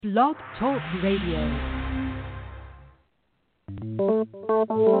Blog Talk Radio.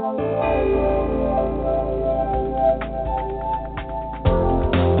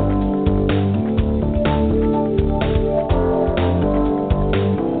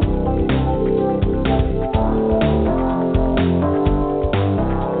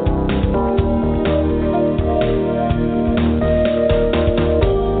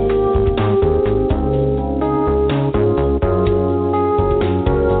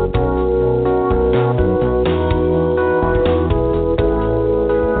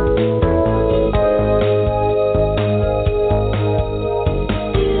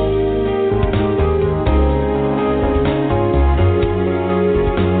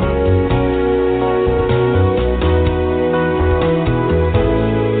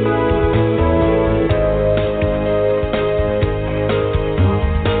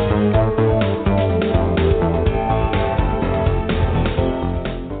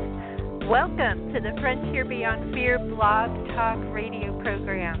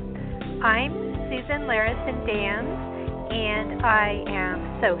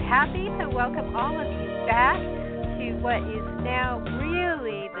 So happy to welcome all of you back to what is now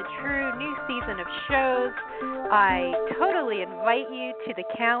really the true new season of shows. I totally invite you to the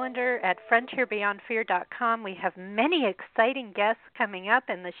calendar at frontierbeyondfear.com. We have many exciting guests coming up,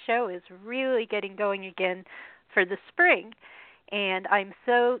 and the show is really getting going again for the spring. And I'm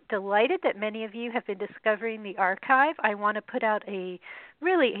so delighted that many of you have been discovering the archive. I want to put out a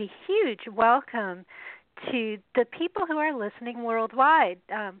huge welcome to the people who are listening worldwide.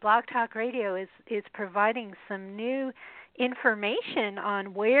 Blog Talk Radio is providing some new information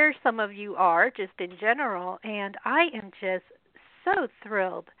on where some of you are just in general, and I am just so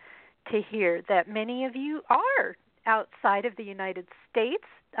thrilled to hear that many of you are outside of the United States,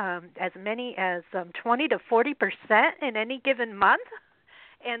 as many as 20 to 40% in any given month,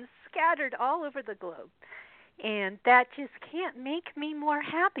 and scattered all over the globe. And that just can't make me more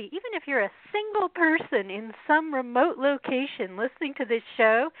happy. Even if you're a single person in some remote location listening to this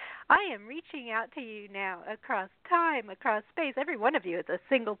show, I am reaching out to you now across time, across space. Every one of you is a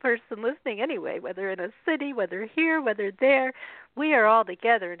single person listening anyway, whether in a city, whether here, whether there. We are all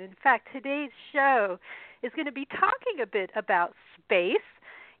together. And in fact, today's show is going to be talking a bit about space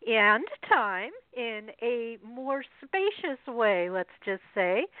and time in a more spacious way, let's just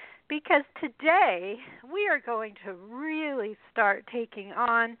say, because today we are going to really start taking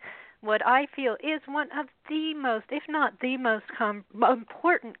on what I feel is one of the most, if not the most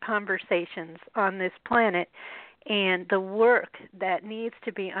important conversations on this planet, and the work that needs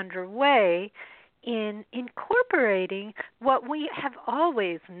to be underway in incorporating what we have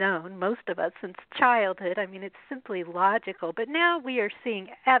always known, most of us, since childhood. I mean, it's simply logical, but now we are seeing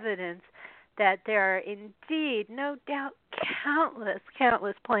evidence that there are indeed, no doubt, countless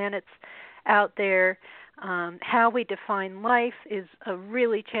planets out there. How we define life is a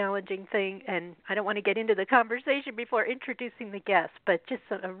really challenging thing, and I don't want to get into the conversation before introducing the guests, but just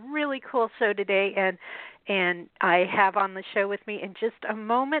a really cool show today, and I have on the show with me in just a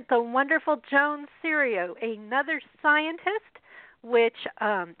moment the wonderful Joan Cerio, another scientist, which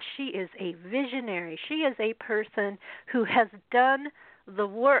she is a visionary. She is a person who has done the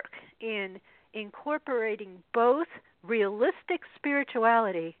work in incorporating both realistic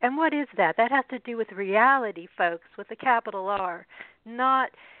spirituality. And what is that? That has to do with reality, folks, with a capital R,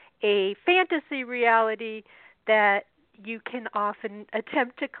 not a fantasy reality that you can often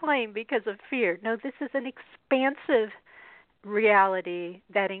attempt to claim because of fear. No, this is an expansive reality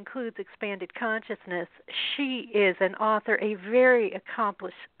that includes expanded consciousness. She is an author, a very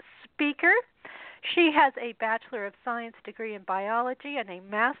accomplished speaker. She has a Bachelor of Science degree in biology and a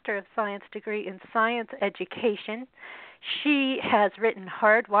Master of Science degree in science education. She has written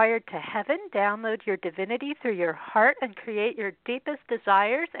Hardwired to Heaven, Download Your Divinity Through Your Heart and Create Your Deepest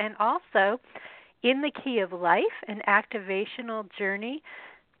Desires, and also In the Key of Life, an activational journey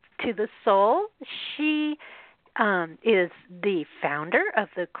to the soul. She is the founder of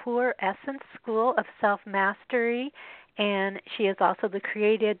the Core Essence School of Self-Mastery, and she is also the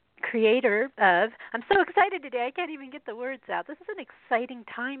creator of, I'm so excited today, I can't even get the words out. This is an exciting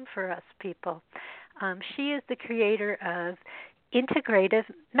time for us people. She is the creator of Integrative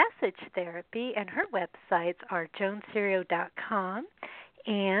Message Therapy, and her websites are joancerio.com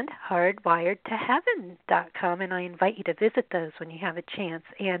and hardwiredtoheaven.com, and I invite you to visit those when you have a chance.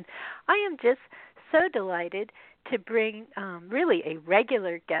 And I am just so delighted to bring really a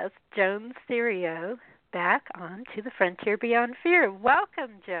regular guest, Joan Cerio, back on to the Frontier Beyond Fear.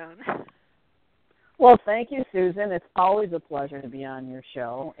 Welcome, Joan. Well, thank you, Susan. It's always a pleasure to be on your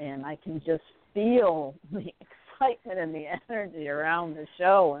show, and I can just feel the excitement and the energy around the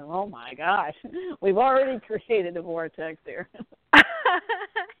show, and oh my gosh, we've already created a vortex here.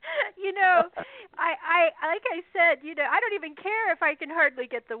 You know, I like I said, you know, I don't even care if I can hardly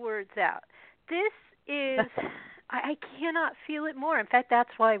get the words out. This is, I cannot feel it more. In fact, that's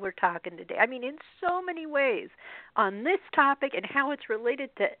why we're talking today. I mean, in so many ways on this topic and how it's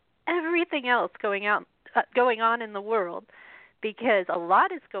related to everything else going on in the world, because a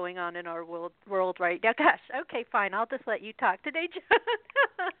lot is going on in our world right now. Gosh, okay, fine. I'll just let you talk today, Joan.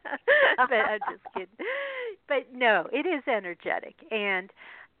 But I'm just kidding. But no, it is energetic, and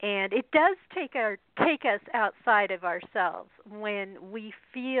it does take us outside of ourselves when we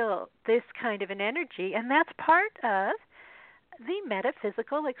feel this kind of an energy, and that's part of the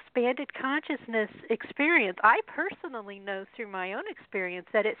metaphysical expanded consciousness experience. I personally know through my own experience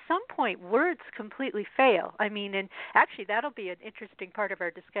that at some point words completely fail. I mean, and actually that'll be an interesting part of our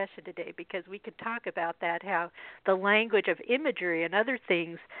discussion today, because we could talk about that, how the language of imagery and other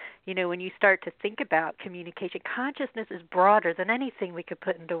things, you know, when you start to think about communication, consciousness is broader than anything we could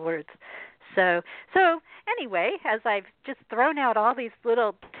put into words. So anyway, as I've just thrown out all these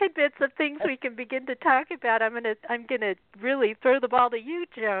little tidbits of things we can begin to talk about, I'm gonna really throw the ball to you,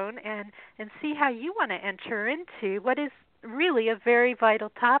 Joan, and see how you want to enter into what is really a very vital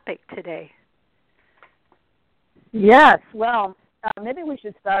topic today. Yes, well, maybe we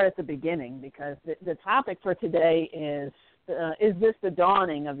should start at the beginning, because the topic for today is this the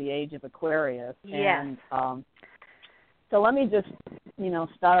dawning of the age of Aquarius? Yes. And so let me just, you know,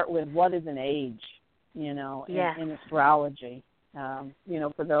 start with what is an age, you know, in astrology, you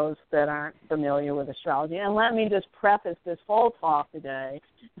know, for those that aren't familiar with astrology. And let me just preface this whole talk today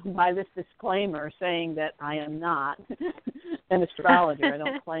by this disclaimer saying that I am not an astrologer. I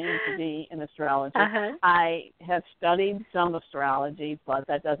don't claim to be an astrologer. Uh-huh. I have studied some astrology, but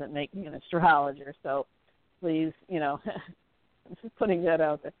that doesn't make me an astrologer. So please, you know, just putting that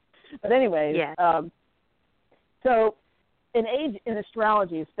out there. But anyways, so an age in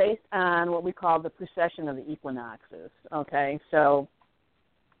astrology is based on what we call the precession of the equinoxes, okay? So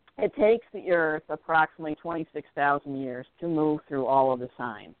it takes the Earth approximately 26,000 years to move through all of the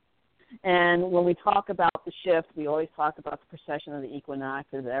signs. And when we talk about the shift, we always talk about the precession of the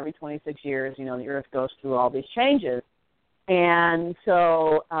equinoxes. Every 26 years, you know, the Earth goes through all these changes. And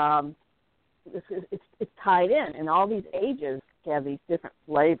so it's tied in, and all these ages have these different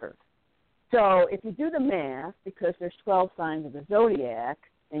flavors. So if you do the math, because there's 12 signs of the zodiac,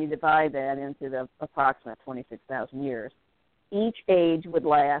 and you divide that into the approximate 26,000 years, each age would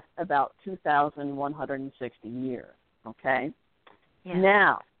last about 2,160 years, okay? Yeah.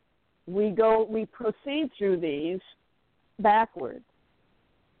 Now, we proceed through these backwards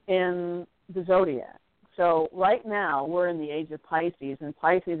in the zodiac. So right now, we're in the age of Pisces, and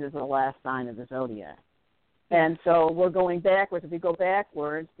Pisces is the last sign of the zodiac. And so we're going backwards. If we go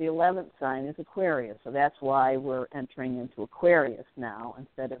backwards, the 11th sign is Aquarius. So that's why we're entering into Aquarius now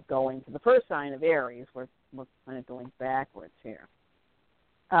instead of going to the first sign of Aries. We're kind of going backwards here.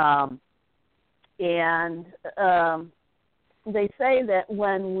 And they say that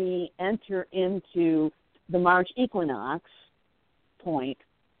when we enter into the March equinox point,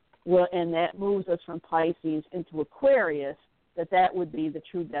 and that moves us from Pisces into Aquarius, that would be the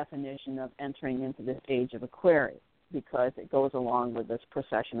true definition of entering into this age of Aquarius, because it goes along with this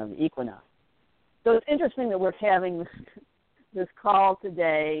precession of the equinox. So it's interesting that we're having this call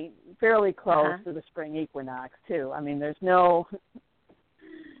today fairly close to the spring equinox, too. I mean, there's no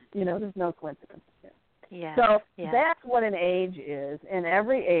coincidence here. Yeah. So that's what an age is, and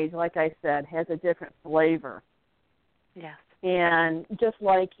every age, like I said, has a different flavor. Yes. And just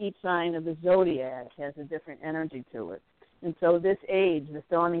like each sign of the zodiac has a different energy to it. And so this age, the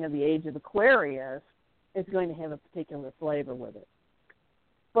dawning of the age of Aquarius, is going to have a particular flavor with it.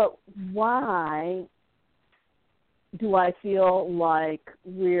 But why do I feel like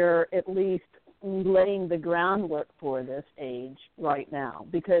we're at least laying the groundwork for this age right now?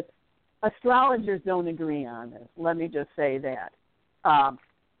 Because astrologers don't agree on this. Let me just say that.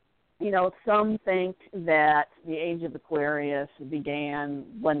 Some think that the age of Aquarius began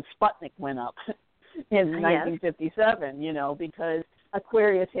when Sputnik went up in 1957, because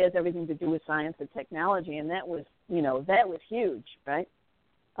Aquarius has everything to do with science and technology, and that was huge, right?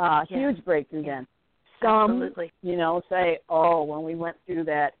 Huge breakthrough then. Some, Absolutely. Say, when we went through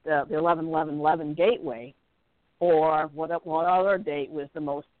that, the 11/11/11 gateway, or what other date was the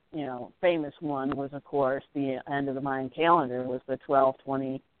most, famous one was, of course, the end of the Mayan calendar was the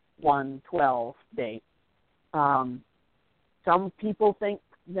 12/21/12 date. Some people think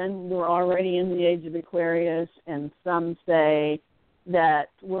then we're already in the age of Aquarius, and some say that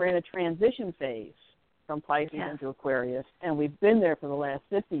we're in a transition phase from Pisces into Aquarius, and we've been there for the last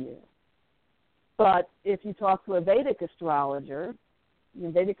 50 years. But if you talk to a Vedic astrologer,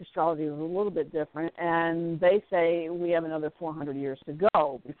 Vedic astrology is a little bit different, and they say we have another 400 years to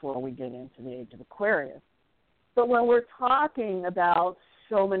go before we get into the age of Aquarius. But when we're talking about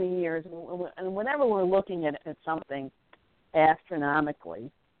so many years, and whenever we're looking at something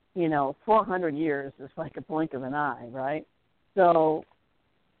astronomically, 400 years is like a blink of an eye, right? So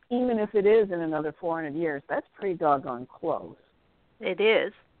even if it is in another 400 years, that's pretty doggone close. It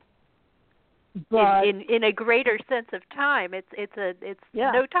is. But in a greater sense of time, it's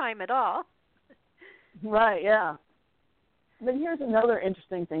no time at all. Right, yeah. But here's another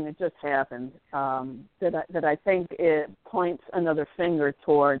interesting thing that just happened that I think it points another finger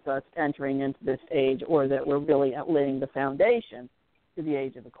towards us entering into this age, or that we're really laying the foundation to the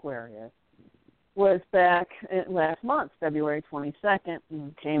age of Aquarius. Was back last month, February 22nd,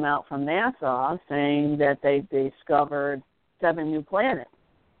 came out from NASA saying that they discovered 7 new planets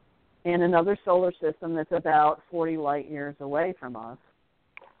in another solar system that's about 40 light years away from us.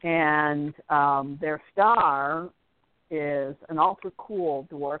 And their star is an ultra-cool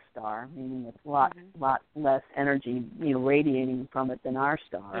dwarf star, meaning it's a lot less energy radiating from it than our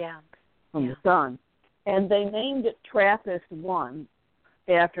star, from the sun. And they named it TRAPPIST-1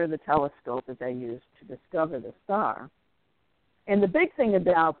 after the telescope that they used to discover the star. And the big thing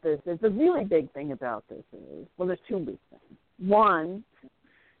about this is, the really big thing about this is, well, there's 2 big things. One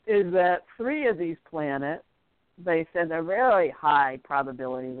is that 3 of these planets, they said they're very high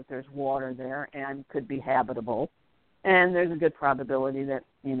probability that there's water there and could be habitable. And there's a good probability that,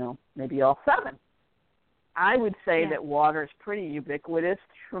 maybe all 7. I would say that water is pretty ubiquitous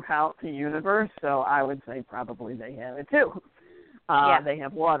throughout the universe, so I would say probably they have it too. They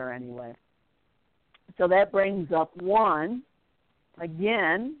have water anyway. So that brings up 1.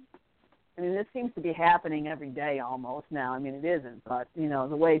 Again, this seems to be happening every day almost now. It isn't, but,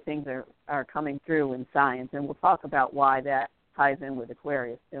 the way things are coming through in science, and we'll talk about why that ties in with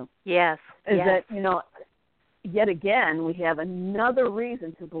Aquarius too. Yes. That, yet again, we have another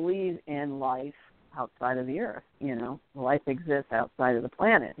reason to believe in life outside of the Earth. Life exists outside of the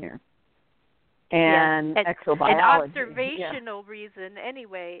planet here. And exobiology. An observational reason,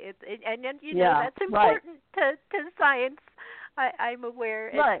 anyway. That's important to science. I'm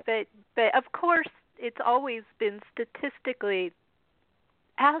aware. Right. But of course, it's always been statistically,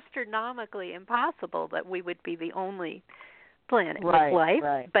 astronomically impossible that we would be the only planet with life.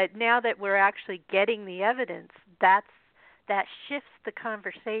 Right. But now that we're actually getting the evidence, that shifts the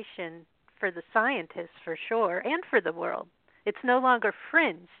conversation for the scientists for sure, and for the world. It's no longer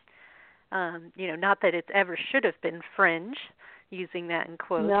fringe. Not that it ever should have been fringe, using that in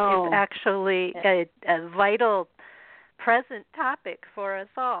quotes. No. It's actually a vital present topic for us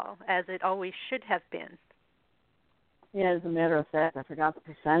all, as it always should have been. Yeah, as a matter of fact, I forgot the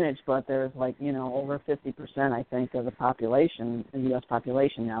percentage, but there's over 50%, I think, of the population, the U.S.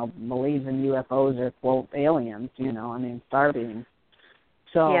 population now, believes in UFOs or, quote, aliens, star beings.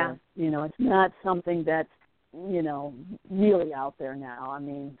 So, it's not something that's, really out there now.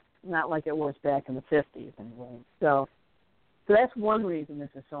 Not like it was back in the 50s anyway. So that's one reason this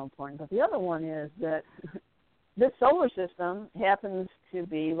is so important. But the other one is that this solar system happens to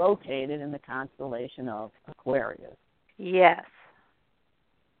be located in the constellation of Aquarius. Yes.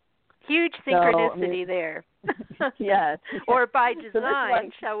 Huge synchronicity there. Yes. Or by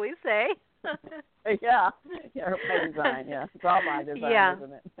design, shall we say. Yeah, by design, yeah. It's all by design,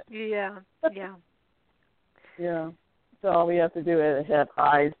 isn't it? Yeah. Yeah. So all we have to do is have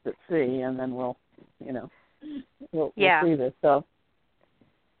eyes that see, and then we'll see this. So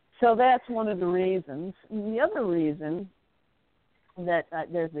that's one of the reasons. And the other reason that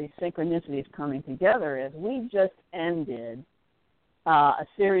there's these synchronicities coming together is we just ended a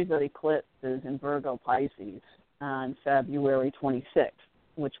series of eclipses in Virgo Pisces on February 26th,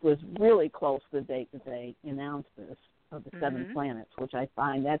 which was really close to the date that they announced this, of the 7 planets, which I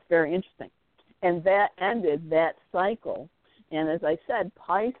find that's very interesting. And that ended that cycle. And as I said,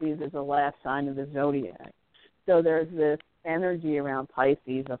 Pisces is the last sign of the zodiac. So there's this energy around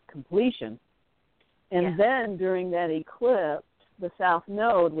Pisces of completion. And then during that eclipse, the South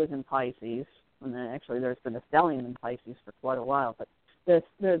Node was in Pisces. And then actually there's been a stellium in Pisces for quite a while. But the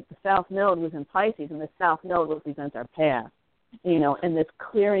South Node was in Pisces, and the South Node represents our past. And this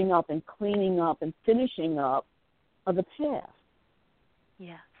clearing up and cleaning up and finishing up of the past.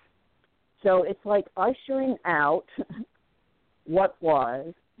 Yeah. So it's like ushering out what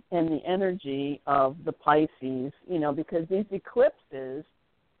was and the energy of the Pisces, because these eclipses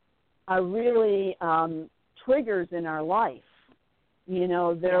are really triggers in our life.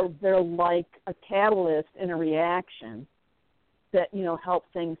 They're like a catalyst in a reaction that, help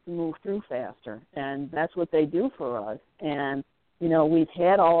things to move through faster. And that's what they do for us. And, we've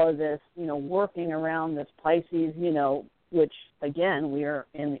had all of this, working around this Pisces, which, again, we are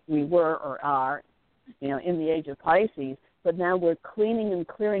in the age of Pisces, but now we're cleaning and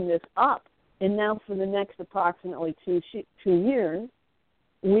clearing this up. And now for the next approximately 2 years,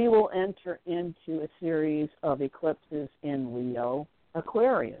 we will enter into a series of eclipses in Leo,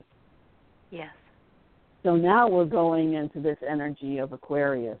 Aquarius. Yes. So now we're going into this energy of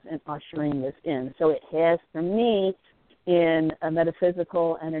Aquarius and ushering this in. So it has, for me, in a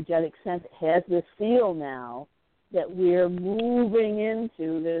metaphysical, energetic sense, it has this feel now that we're moving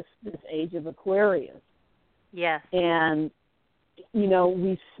into this age of Aquarius. Yes. And,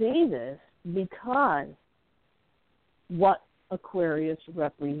 we see this because what Aquarius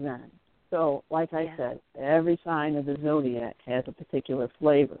represents. So, like I said, every sign of the zodiac has a particular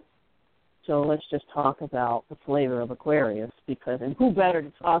flavor. So let's just talk about the flavor of Aquarius, and who better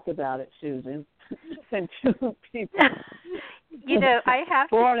to talk about it, Susan, than two people I have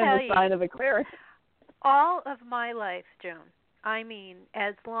to born tell in the sign of Aquarius. All of my life, Joan, I mean,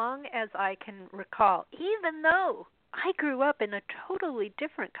 as long as I can recall, even though I grew up in a totally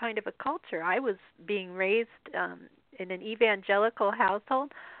different kind of a culture. I was being raised in an evangelical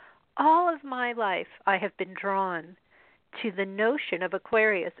household. All of my life I have been drawn to the notion of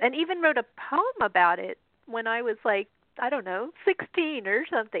Aquarius, and even wrote a poem about it when I was 16 or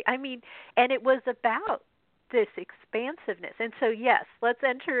something. I mean, and it was about this expansiveness. And so, yes, let's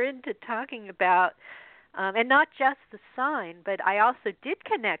enter into talking about, and not just the sign, but I also did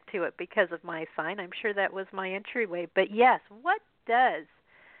connect to it because of my sign. I'm sure that was my entryway. But yes, what does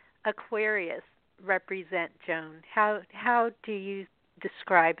Aquarius represent, Joan? How do you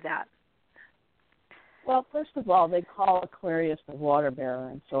describe that? Well, first of all, they call Aquarius the water bearer,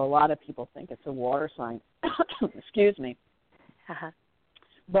 and so a lot of people think it's a water sign. Excuse me. Uh-huh.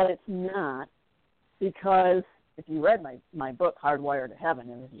 But it's not, because if you read my book, Hardwired to Heaven,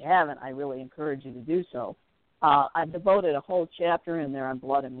 and if you haven't, I really encourage you to do so. I've devoted a whole chapter in there on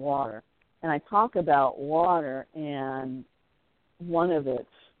blood and water, and I talk about water, and one of its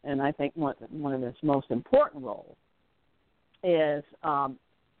most important roles is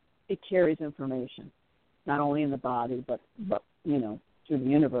it carries information, not only in the body, but through the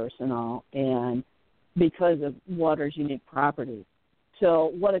universe and all, and because of water's unique properties.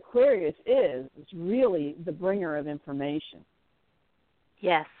 So what Aquarius is really the bringer of information.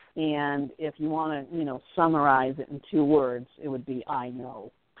 Yes. And if you want to, summarize it in 2 words, it would be I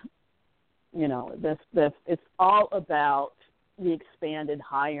know. It's all about the expanded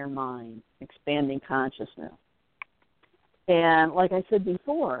higher mind, expanding consciousness. And like I said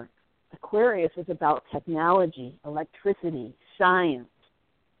before, Aquarius is about technology, electricity, science.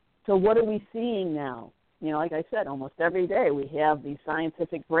 So what are we seeing now? Like I said, almost every day we have these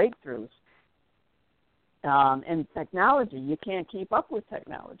scientific breakthroughs. And technology, you can't keep up with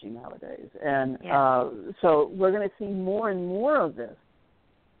technology nowadays. And so we're going to see more and more of this.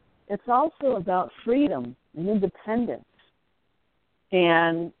 It's also about freedom and independence.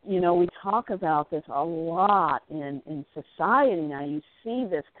 And, we talk about this a lot in society now. You see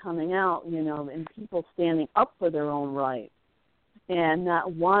this coming out, in people standing up for their own rights and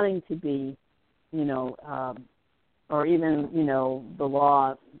not wanting to be, or even, the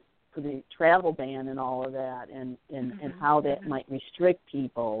law for the travel ban and all of that, and how that might restrict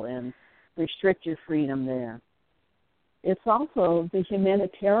people and restrict your freedom there. It's also the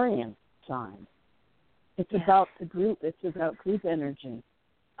humanitarian sign. It's about the group. It's about group energy.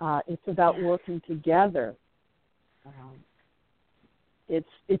 It's about working together.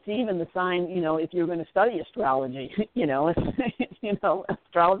 It's even the sign, if you're going to study astrology,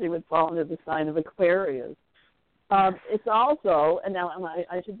 astrology would fall under the sign of Aquarius. It's also, and now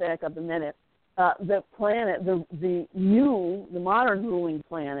I should back up a minute, the planet, the modern ruling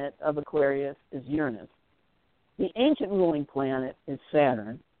planet of Aquarius is Uranus. The ancient ruling planet is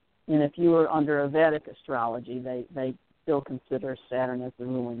Saturn. And if you were under a Vedic astrology, they still consider Saturn as the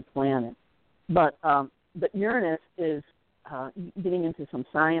ruling planet. But Uranus is, getting into some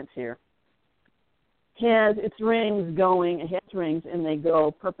science here, has its rings and they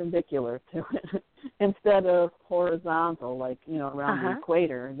go perpendicular to it instead of horizontal, like, around the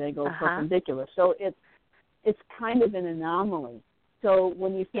equator. They go perpendicular. So it's kind of an anomaly. So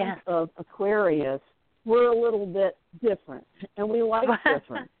when you think of Aquarius, we're a little bit different, and we like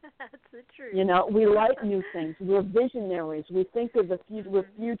different. That's the truth. We like new things. We're visionaries. We think of the future. We're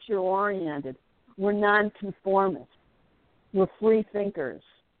future-oriented. We're nonconformists. We're free thinkers.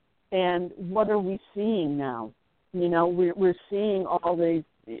 And what are we seeing now? You know, we're seeing all these,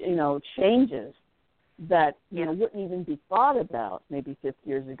 you know, changes that, you know, wouldn't even be thought about maybe 50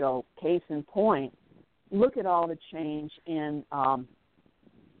 years ago. Case in point, look at all the change in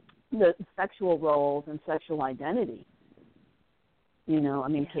the sexual roles and sexual identity. You know, I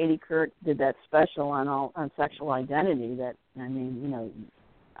mean, Katie Couric did that special on sexual identity that, I mean, you know,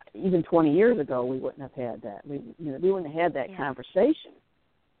 even 20 years ago we wouldn't have had that. We wouldn't have had that conversation.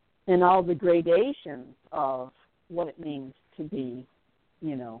 And all the gradations of what it means to be,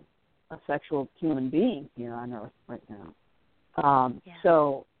 you know, a sexual human being here on Earth right now.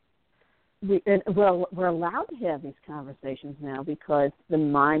 So we're allowed to have these conversations now because the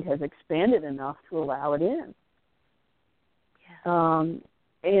mind has expanded enough to allow it in. And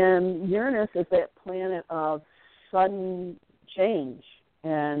Uranus is that planet of sudden change.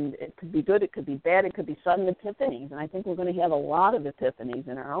 And it could be good, it could be bad, it could be sudden epiphanies. And I think we're going to have a lot of epiphanies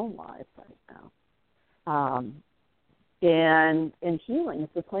in our own lives right now. And healing,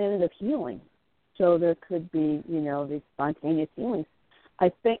 it's a planet of healing. So there could be, you know, these spontaneous healings.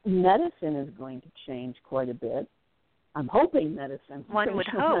 I think medicine is going to change quite a bit. I'm hoping medicine. One would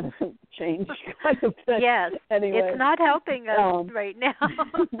hope. Medicine change quite a bit. Yes. Anyway, it's not helping us right now.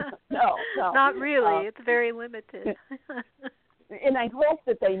 No. Not really. It's very limited. And I hope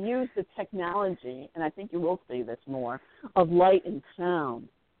that they use the technology, and I think you will see this more, of light and sound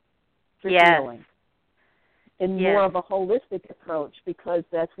for healing. And more of a holistic approach, because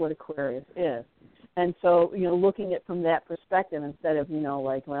that's what Aquarius is. And so, you know, looking at from that perspective instead of, you know,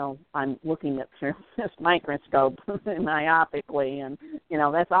 like, well, I'm looking at through this microscope myopically and, you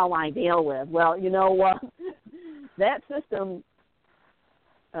know, that's all I deal with. Well, you know what? That system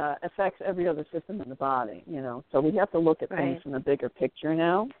affects every other system in the body, you know. So we have to look at things from a bigger picture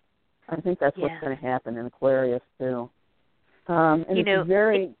now. I think that's what's going to happen in Aquarius, too. And you know,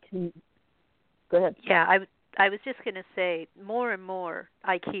 very... Go ahead. Yeah, I was just going to say, more and more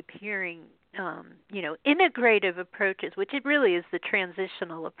I keep hearing, you know, integrative approaches, which it really is the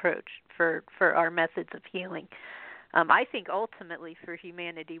transitional approach for our methods of healing. I think ultimately for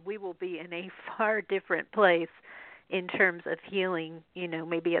humanity, we will be in a far different place in terms of healing, you know,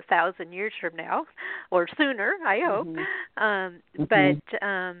 maybe 1,000 years from now or sooner, I hope. But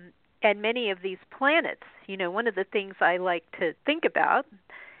and many of these planets, you know, one of the things I like to think about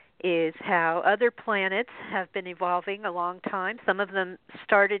is how other planets have been evolving a long time. Some of them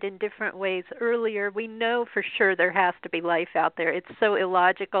started in different ways earlier. We know for sure there has to be life out there. It's so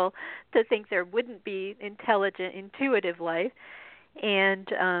illogical to think there wouldn't be intelligent, intuitive life. And,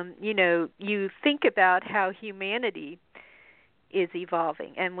 you know, you think about how humanity is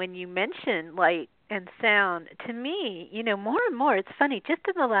evolving. And when you mention light and sound, to me, you know, more and more, it's funny, just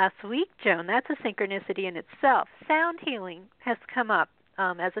in the last week, Joan, that's a synchronicity in itself. Sound healing has come up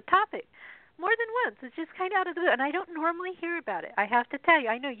as a topic more than once. It's just kind of out of the blue, and I don't normally hear about it. I have to tell you,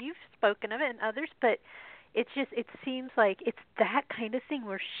 I know you've spoken of it and others, but it's just, it seems like it's that kind of thing.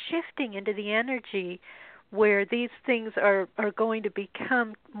 We're shifting into the energy where these things are going to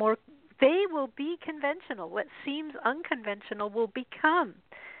become more, they will be conventional. What seems unconventional will become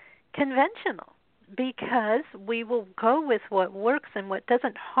conventional because we will go with what works and what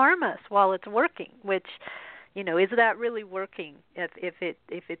doesn't harm us while it's working, which, you know, is that really working if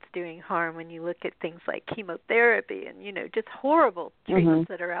it's doing harm when you look at things like chemotherapy and, you know, just horrible treatments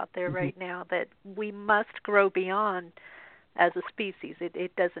that are out there right now that we must grow beyond as a species.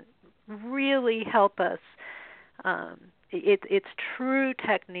 It doesn't really help us. It's true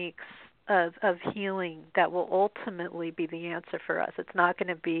techniques of healing that will ultimately be the answer for us. It's not going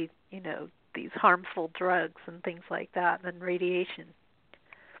to be, you know, these harmful drugs and things like that and radiation.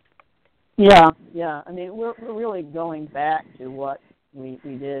 Yeah. I mean, we're really going back to what we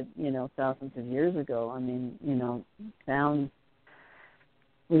did, you know, thousands of years ago. I mean, you know, sound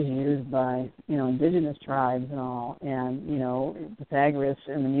was used by, you know, indigenous tribes and all, and, you know, Pythagoras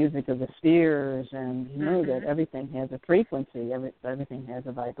and the music of the spheres, and he knew that everything has a frequency, everything has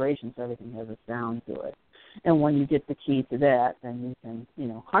a vibration, so everything has a sound to it. And when you get the key to that, then you can, you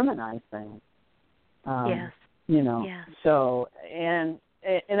know, harmonize things. You know, so, and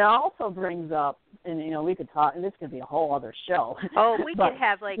it also brings up, and, you know, we could talk, and this could be a whole other show. Oh, we could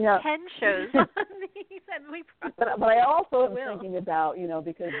have like 10 shows on these, and we probably But I also am thinking about, you know,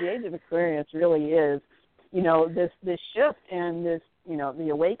 because the age of Aquarius really is, you know, this shift and this, you know, the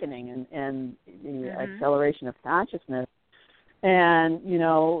awakening and the acceleration of consciousness. And, you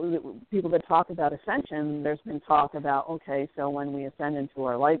know, people that talk about ascension, there's been talk about, okay, so when we ascend into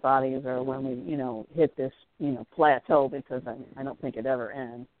our light bodies or when we, you know, hit this, you know, plateau, because I don't think it ever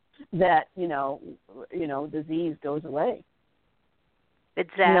ends, that, you know, disease goes away.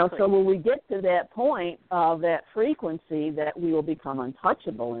 Exactly. So when we get to that point of that frequency, that we will become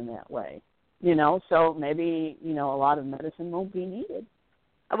untouchable in that way. So maybe, a lot of medicine won't be needed.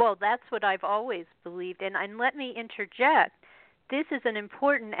 Well, that's what I've always believed. And let me interject. This is an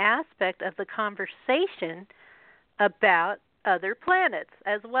important aspect of the conversation about other planets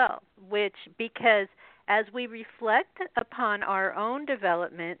as well, because as we reflect upon our own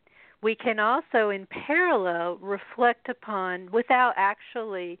development, we can also in parallel reflect upon, without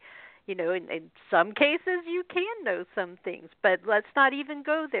actually, in some cases you can know some things, but let's not even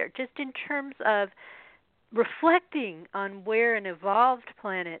go there. Just in terms of reflecting on where an evolved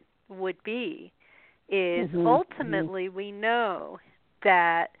planet would be, is ultimately we know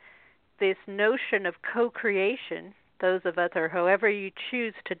that this notion of co-creation, those of us, or however you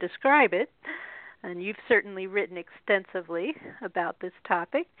choose to describe it, and you've certainly written extensively about this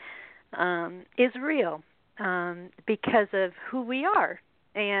topic, is real because of who we are.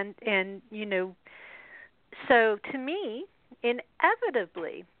 And so to me,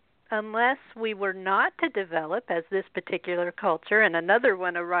 inevitably, unless we were not to develop as this particular culture, and another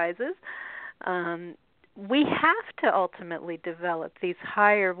one arises, we have to ultimately develop these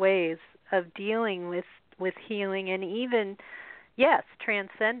higher ways of dealing with healing and even, yes,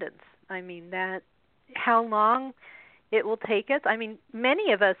 transcendence. I mean, that how long it will take us. I mean,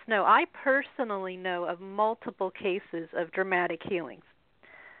 many of us know, I personally know of multiple cases of dramatic healings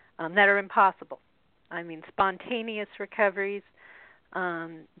that are impossible. I mean, spontaneous recoveries,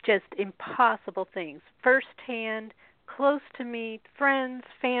 just impossible things. Firsthand, close to me, friends,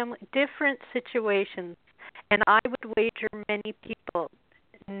 family, different situations. And I would wager many people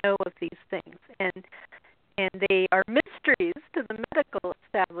know of these things. And they are mysteries to the medical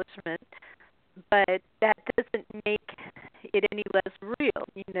establishment, but that doesn't make it any less real.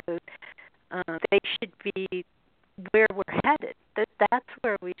 They should be where we're headed. That's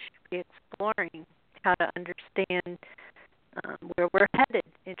where we should be exploring how to understand where we're headed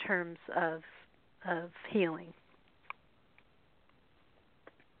in terms of healing.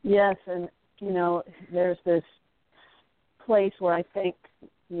 Yes, and there's this place where I think,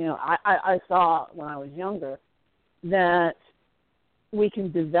 I saw when I was younger that we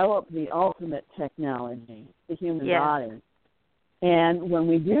can develop the ultimate technology, the human body. And when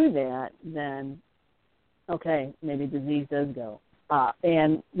we do that, then, okay, maybe disease does go.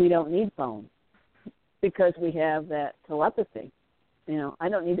 And we don't need phones because we have that telepathy. I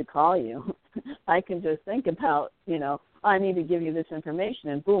don't need to call you. I can just think about, I need to give you this information,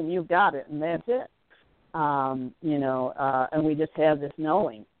 and boom, you've got it, and that's it. And we just have this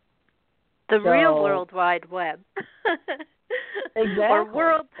knowing. The real World Wide Web. Exactly.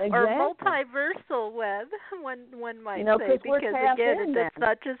 Or multiversal web, one might say, because again, it's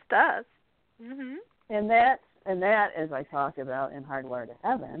not just us. Mm-hmm. And that, as I talk about in Hardwired to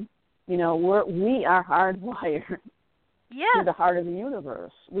Heaven, we are hardwired to the heart of the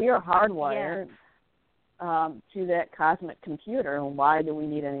universe. We are hardwired to that cosmic computer, and why do we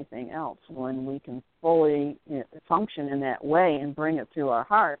need anything else when we can fully function in that way and bring it through our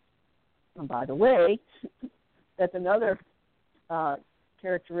heart? And by the way, that's another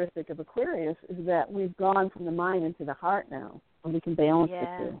characteristic of Aquarius, is that we've gone from the mind into the heart now, and we can balance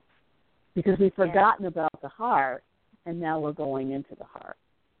the two. Because we've forgotten about the heart, and now we're going into the heart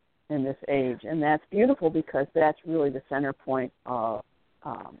in this age. And that's beautiful because that's really the center point of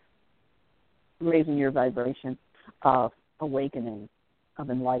raising your vibration, of awakening, of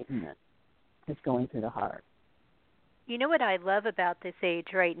enlightenment. It's going through the heart. You know what I love about this age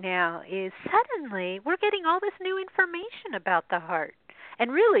right now is suddenly we're getting all this new information about the heart.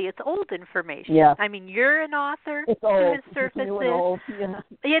 And really, it's old information. Yeah. I mean, you're an author it's who old. has surfaced It's new this. and old. Yeah.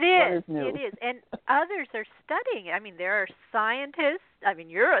 It is. New. It is. And others are studying it. I mean, there are scientists. I mean,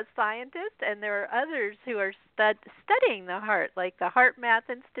 you're a scientist, and there are others who are studying the heart, like the Heart Math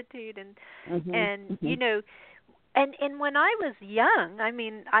Institute, and And when I was young, I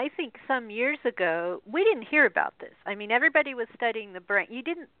mean, I think some years ago, we didn't hear about this. I mean, everybody was studying the brain. You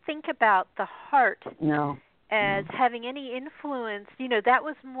didn't think about the heart as having any influence. That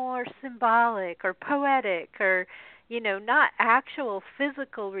was more symbolic or poetic or, not actual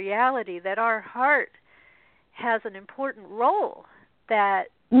physical reality, that our heart has an important role that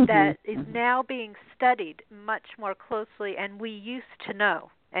is now being studied much more closely, and we used to know.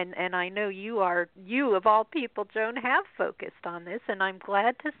 And I know you of all people, Joan, have focused on this, and I'm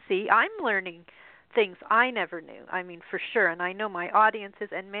glad to see I'm learning things I never knew. I mean, for sure, and I know my audiences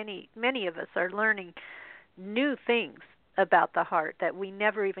and many of us are learning new things about the heart that we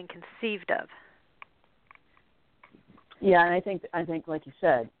never even conceived of. Yeah, and I think like you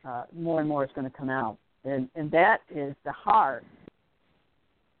said, more and more is going to come out, and that is the heart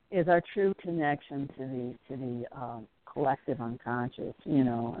is our true connection to the collective unconscious. You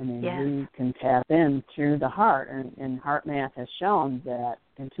know, I mean, we can tap in through the heart, and heart math has shown that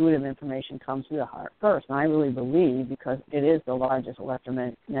intuitive information comes through the heart first. And I really believe, because it is the largest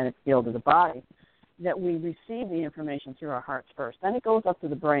electromagnetic field of the body, that we receive the information through our hearts first. Then it goes up to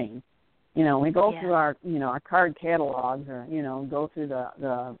the brain. You know, we go through our, you know, our card catalogs, or, you know, go through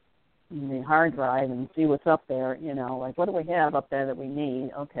the hard drive and see what's up there, you know, like, what do we have up there that we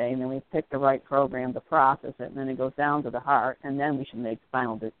need? Okay, and then we pick the right program to process it, and then it goes down to the heart, and then we should make the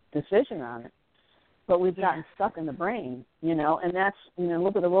final decision on it. But we've gotten stuck in the brain, you know, and that's, you know,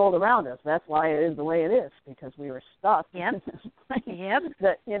 look at the world around us. That's why it is the way it is, because we were stuck in this brain.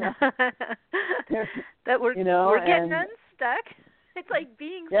 That, you know, that we're, you know, we're getting unstuck. It's like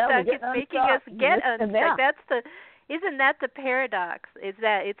being stuck is making us get unstuck. Isn't that the paradox? Is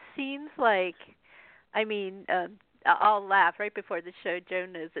that it seems like, I mean, I'll laugh. Right before the show,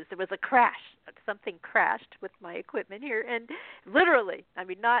 Joan knows this. There was a crash. Something crashed with my equipment here, and literally, I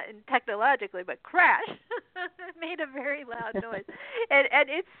mean, not technologically, but crash. It made a very loud noise, and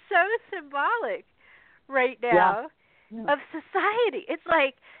it's so symbolic right now of society. It's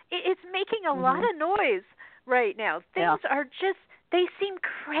like it's making a lot of noise right now. Things are just, they seem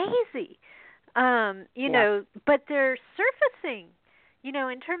crazy. You know, but they're surfacing, you know,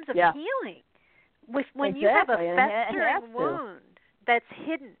 in terms of healing. When you have a festering wound that's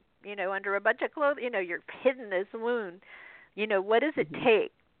hidden, you know, under a bunch of clothes, you know, you're hidden this wound, you know, what does it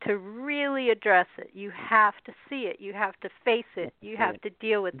take to really address it? You have to see it. You have to face it. You have to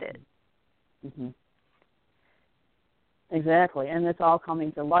deal with it. Exactly, and it's all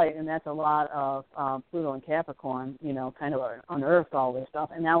coming to light, and that's a lot of Pluto and Capricorn, you know, kind of unearthed all this stuff.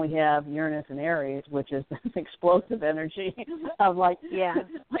 And now we have Uranus and Aries, which is this explosive energy of, like,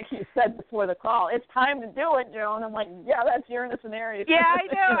 like you said before the call, it's time to do it, Joan. I'm like, that's Uranus and Aries. Yeah,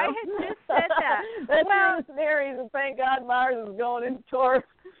 I know. I had just said that. That's Uranus and Aries, and thank God Mars is going into Taurus,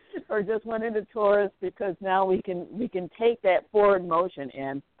 or just went into Taurus, because now we can take that forward motion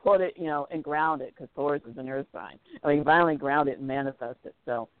and put it, you know, and ground it, because Taurus is an earth sign. I mean, finally ground it and manifest it.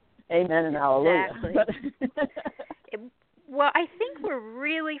 So, amen and hallelujah. Well, I think we're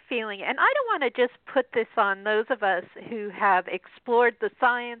really feeling it. And I don't want to just put this on those of us who have explored the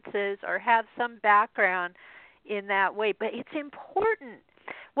sciences or have some background in that way, but it's important.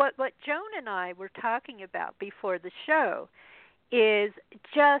 What Joan and I were talking about before the show is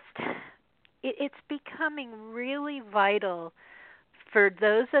just, it's becoming really vital for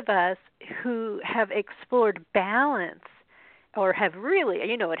those of us who have explored balance, or have really,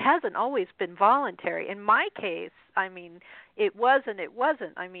 you know, it hasn't always been voluntary. In my case, I mean, it wasn't.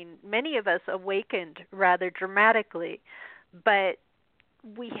 I mean, many of us awakened rather dramatically, but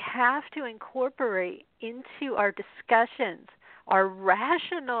we have to incorporate into our discussions our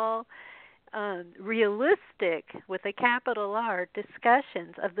rational, realistic, with a capital R,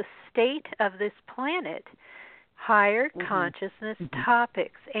 discussions of the state of this planet, higher consciousness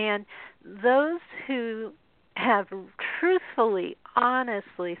topics. And those who have truthfully,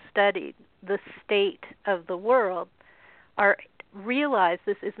 honestly studied the state of the world realize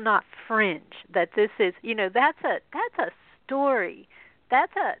this is not fringe, that this is, you know, that's a story.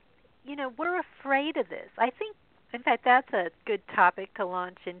 You know, we're afraid of this. I think, in fact, that's a good topic to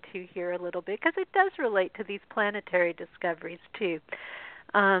launch into here a little bit, because it does relate to these planetary discoveries too.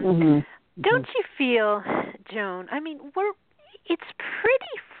 Don't you feel, Joan, I mean, it's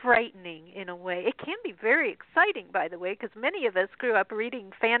pretty frightening in a way. It can be very exciting, by the way, because many of us grew up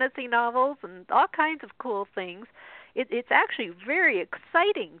reading fantasy novels and all kinds of cool things. It's actually very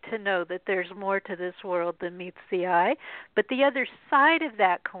exciting to know that there's more to this world than meets the eye. But the other side of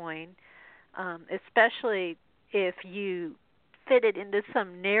that coin, especially if you fit it into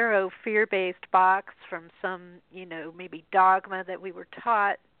some narrow fear-based box from some, you know, maybe dogma that we were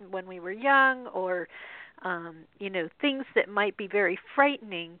taught when we were young, or, you know, things that might be very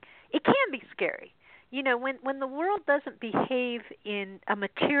frightening, it can be scary. You know, when the world doesn't behave in a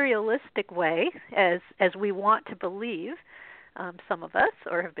materialistic way, as we want to believe, some of us,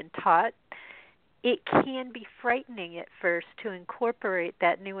 or have been taught, it can be frightening at first to incorporate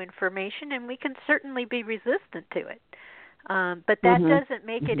that new information, and we can certainly be resistant to it. But that doesn't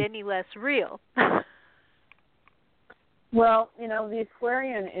make it any less real. Well, you know, the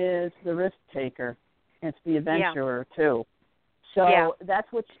Aquarian is the risk taker. It's the adventurer too. So that's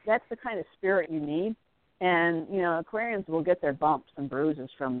the kind of spirit you need. And, you know, Aquarians will get their bumps and bruises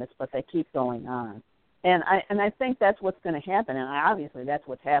from this, but they keep going on. And I think that's what's going to happen. And obviously that's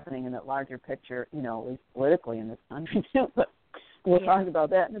what's happening in that larger picture, you know, at least politically in this country too. But we'll talk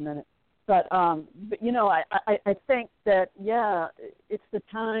about that in a minute. But you know, I think that, yeah, it's the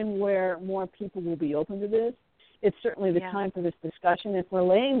time where more people will be open to this. It's certainly the time for this discussion. If we're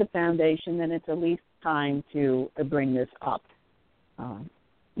laying the foundation, then it's at least time to bring this up.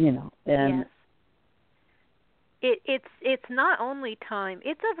 You know, and it's not only time.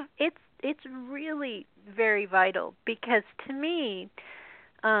 It's really very vital, because to me,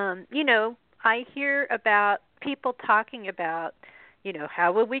 you know, I hear about people talking about, you know,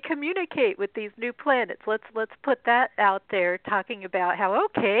 how will we communicate with these new planets? Let's put that out there, talking about how,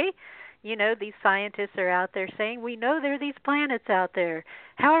 okay, you know, these scientists are out there saying, we know there are these planets out there.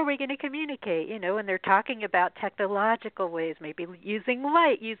 How are we going to communicate? You know, and they're talking about technological ways, maybe using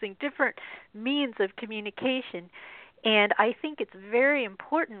light, using different means of communication. And I think it's very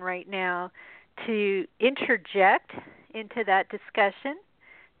important right now to interject into that discussion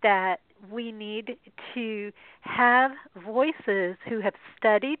that we need to have voices who have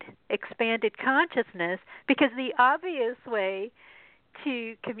studied expanded consciousness, because the obvious way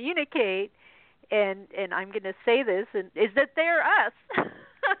to communicate, and I'm going to say this, is that they're us.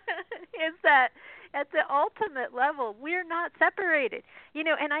 Is that at the ultimate level, we're not separated. You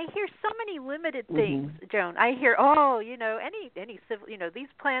know, and I hear so many limited things, Joan. I hear, you know, any civil, you know, these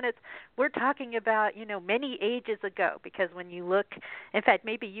planets, we're talking about, you know, many ages ago, because when you look, in fact,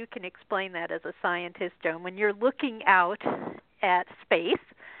 maybe you can explain that as a scientist, Joan, when you're looking out at space,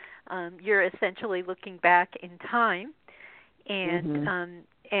 you're essentially looking back in time, and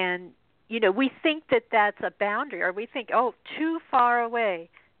you know, we think that that's a boundary, or we think, too far away.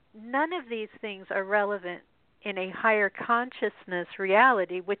 None of these things are relevant in a higher consciousness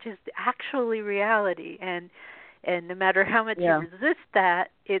reality, which is actually reality. And no matter how much you resist that,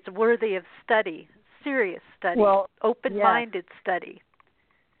 it's worthy of study, serious study, open-minded study.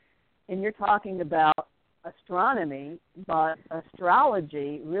 And you're talking about astronomy, but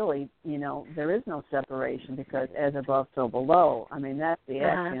astrology, really, you know, there is no separation, because as above, so below. I mean, that's the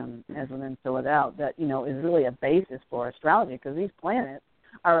axiom, as within, so without, that, you know, is really a basis for astrology, because these planets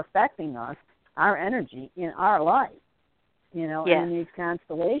are affecting us, our energy in our life, you know, in these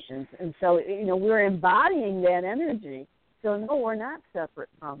constellations. And so, you know, we're embodying that energy. So, no, we're not separate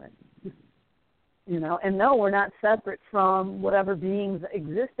from it. You know, and no, we're not separate from whatever beings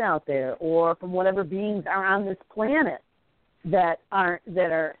exist out there, or from whatever beings are on this planet that are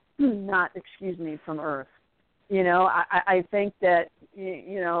not, from Earth. You know, I think that,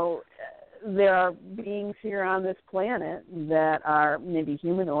 you know, there are beings here on this planet that are maybe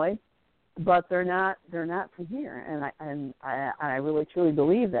humanoid, but they're not from here, and I really truly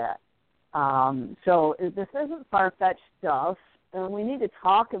believe that. So this isn't far-fetched stuff. We need to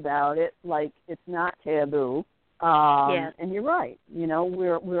talk about it like it's not taboo. And you're right. You know,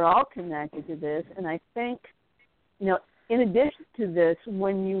 we're all connected to this, and I think, you know, in addition to this,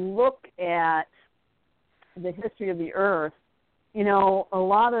 when you look at the history of the Earth, you know, a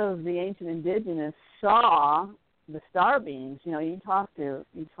lot of the ancient indigenous saw the star beings. You know, you talk to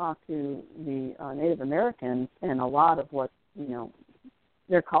the Native Americans, and a lot of what, you know,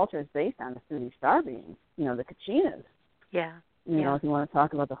 their culture is based on is through these star beings. You know, the Kachinas. Yeah. You know, if you want to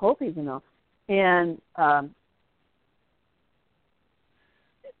talk about the Hopis, you know. And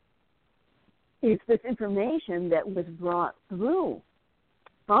it's this information that was brought through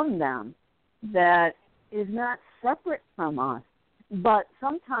from them that is not separate from us. But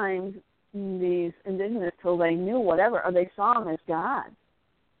sometimes these indigenous, till they knew whatever, or they saw them as God.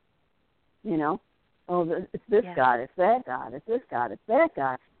 You know, it's this God, it's that God, it's this God, it's that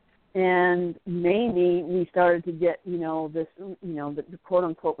God. And maybe we started to get, you know, this, you know, the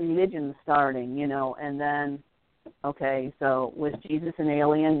quote-unquote religion starting, you know, and then, okay, so was Jesus an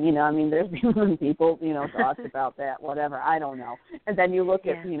alien? You know, I mean, there's been people, you know, thoughts about that, whatever, I don't know. And then you look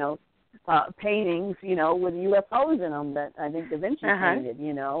at, you know, paintings, you know, with UFOs in them that I think Da Vinci painted,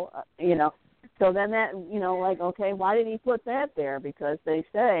 you know. So then that, you know, like, okay, why did he put that there? Because they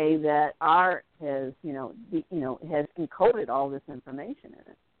say that art has, has encoded all this information in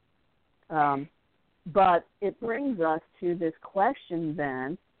it. But it brings us to this question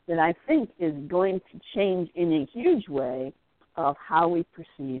then that I think is going to change in a huge way of how we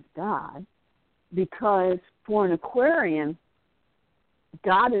perceive God, because for an Aquarian,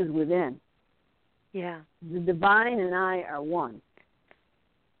 God is within. Yeah. The divine and I are one.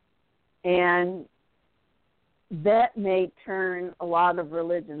 And that may turn a lot of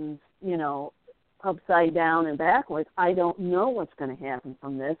religions, you know, upside down and backwards. I don't know what's going to happen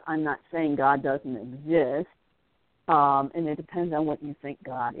from this. I'm not saying God doesn't exist. And it depends on what you think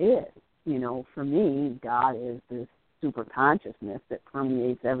God is. You know, for me, God is this super consciousness that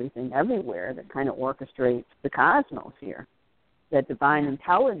permeates everything everywhere, that kind of orchestrates the cosmos here. that divine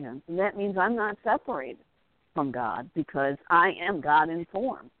intelligence, and that means I'm not separated from God because I am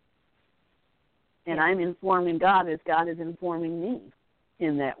God-informed. And I'm informing God as God is informing me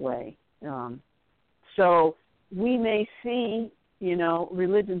in that way. So we may see,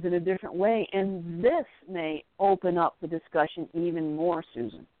 religions in a different way, and this may open up the discussion even more,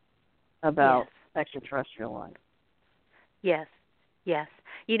 Susan, about extraterrestrial life. Yes, yes.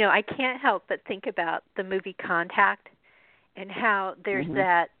 I can't help but think about the movie Contact and how there's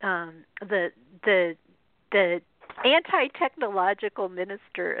that the anti-technological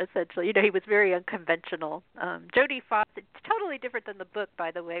minister, essentially. He was very unconventional. Jodie Foster, it's totally different than the book,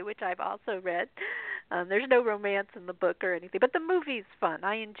 by the way, which I've also read. There's no romance in the book or anything, but the movie's fun.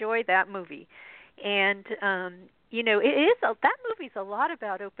 I enjoy that movie. And, that movie's a lot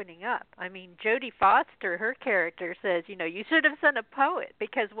about opening up. I mean, Jodie Foster, her character says, you should have sent a poet,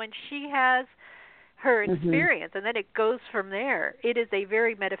 because when she has her experience, and then it goes from there. It is a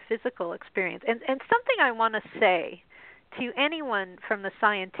very metaphysical experience. And something I want to say to anyone from the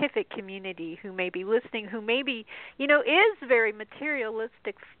scientific community who may be listening, who maybe, is very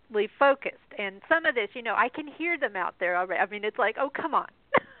materialistically focused. And some of this, I can hear them out there already. I mean, it's like, oh, come on.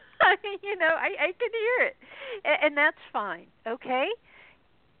 I can hear it. And that's fine, okay?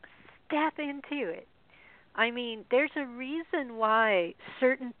 Step into it. I mean, there's a reason why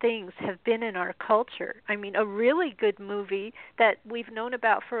certain things have been in our culture. I mean, a really good movie that we've known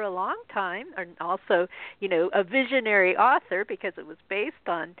about for a long time, and also, a visionary author, because it was based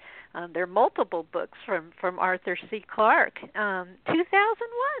on there are multiple books from Arthur C. Clarke.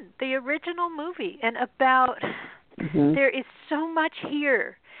 2001, the original movie, and about there is so much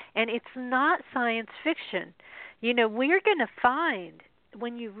here, and it's not science fiction. We're going to find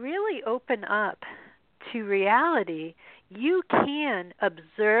when you really open up to reality, you can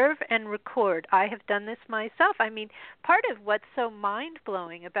observe and record. I have done this myself. I mean, part of what's so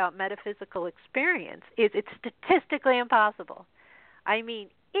mind-blowing about metaphysical experience is it's statistically impossible. I mean,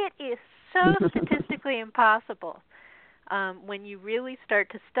 it is so statistically impossible when you really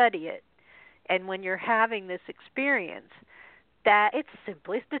start to study it, and when you're having this experience, that it's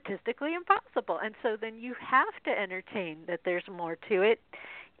simply statistically impossible. And so then you have to entertain that there's more to it.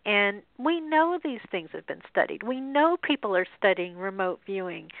 And we know these things have been studied. We know people are studying remote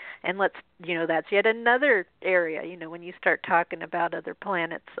viewing. And that's yet another area, when you start talking about other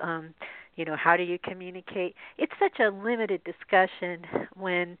planets, how do you communicate? It's such a limited discussion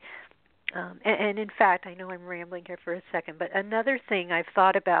when, and in fact, I know I'm rambling here for a second, but another thing I've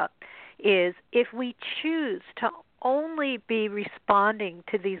thought about is if we choose to only be responding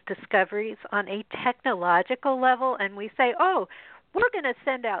to these discoveries on a technological level, and we say, oh, we're going to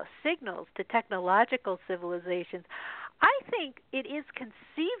send out signals to technological civilizations, I think it is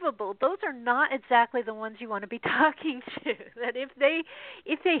conceivable those are not exactly the ones you want to be talking to. That if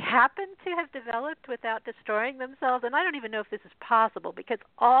they happen to have developed without destroying themselves, and I don't even know if this is possible, because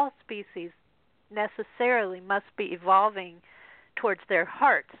all species necessarily must be evolving towards their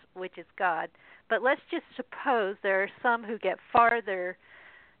hearts, which is God. But let's just suppose there are some who get farther.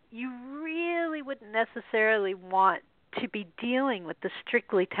 You really wouldn't necessarily want to be dealing with the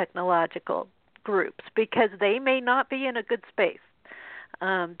strictly technological groups, because they may not be in a good space,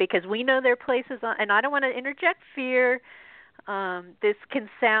 because we know there are places and I don't want to interject fear. This can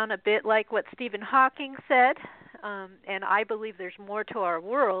sound a bit like what Stephen Hawking said, and I believe there's more to our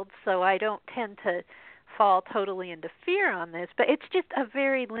world, so I don't tend to fall totally into fear on this, but it's just a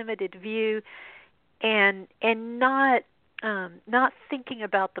very limited view, and not thinking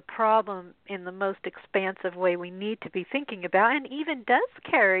about the problem in the most expansive way we need to be thinking about, and even does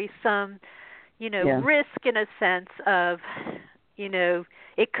carry some, risk in a sense of,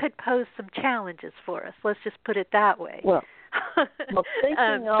 it could pose some challenges for us. Let's just put it that way. Well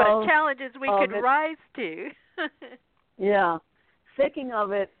but challenges we could rise to. Yeah. Thinking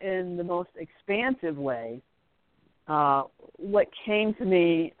of it in the most expansive way, what came to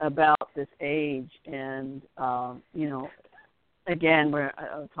me about this age, and, again,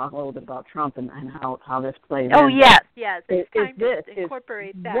 I'll talk a little bit about Trump and how this plays in. Oh, yes. It's time to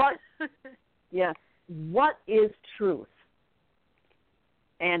incorporate that. What is truth?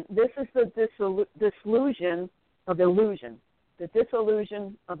 And this is the disillusion of illusion, the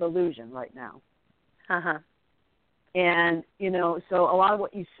disillusion of illusion right now. Uh-huh. And, so a lot of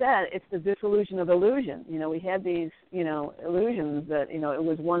what you said, it's the disillusion of illusion. We had these, illusions that, it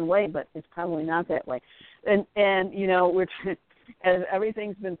was one way, but it's probably not that way. And we're as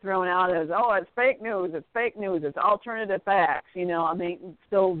everything's been thrown out as, it's fake news, it's alternative facts,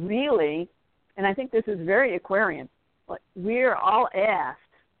 so really, and I think this is very Aquarian, but we're all asked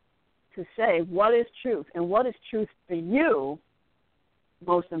to say what is truth, and what is truth for you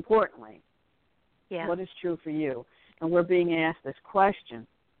most importantly. Yeah. What is true for you? And we're being asked this question.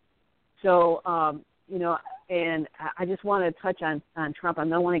 So, and I just want to touch on Trump. I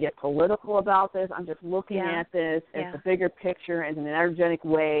don't want to get political about this. I'm just looking at this as the bigger picture in an energetic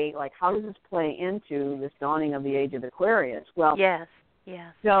way. Like, how does this play into this dawning of the age of Aquarius? Well, yes.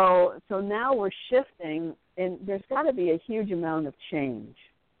 So now we're shifting, and there's got to be a huge amount of change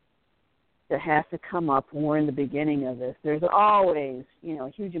that has to come up when we're in the beginning of this. There's always, a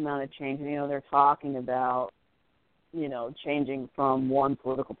huge amount of change. And, they're talking about, changing from one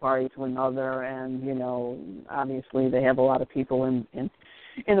political party to another, and, obviously they have a lot of people in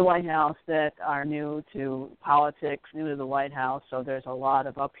the White House that are new to politics, new to the White House, so there's a lot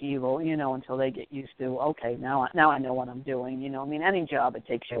of upheaval, until they get used to, okay, now I know what I'm doing, any job, it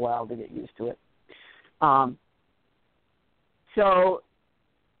takes you a while to get used to it. So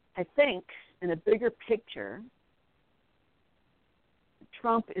I think in a bigger picture,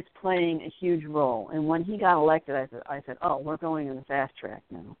 Trump is playing a huge role. And when he got elected, I said, oh, we're going in the fast track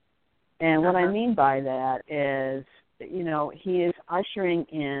now. And what I mean by that is, he is ushering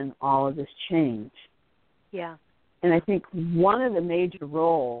in all of this change. Yeah. And I think one of the major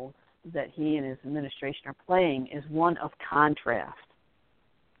roles that he and his administration are playing is one of contrast.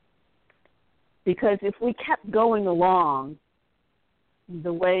 Because if we kept going along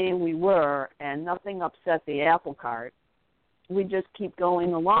the way we were and nothing upset the apple cart, we just keep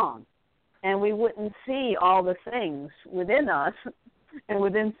going along. And we wouldn't see all the things within us and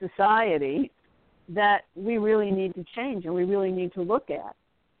within society that we really need to change and we really need to look at.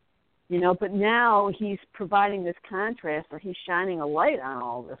 But now he's providing this contrast, or he's shining a light on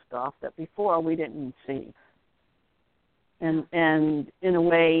all this stuff that before we didn't see. And in a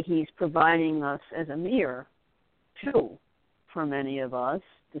way, he's providing us as a mirror, too, for many of us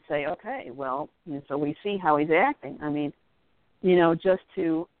to say, okay, well, so we see how he's acting. I mean, just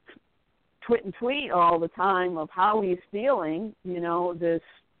to twit and tweet all the time of how he's feeling, this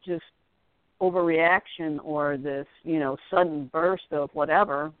just overreaction or this, sudden burst of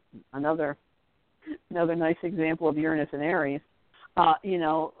whatever, another nice example of Uranus and Aries, of,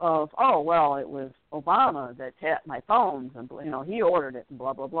 oh, well, it was Obama that tapped my phones and, he ordered it and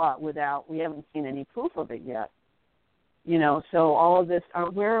blah, blah, blah, we haven't seen any proof of it yet. So all of this,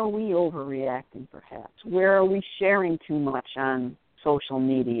 where are we overreacting perhaps? Where are we sharing too much on social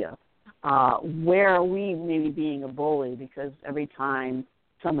media? Where are we maybe being a bully because every time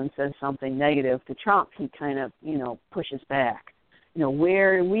someone says something negative to Trump, he kind of, pushes back.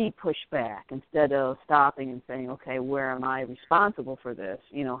 Where do we push back instead of stopping and saying, okay, where am I responsible for this?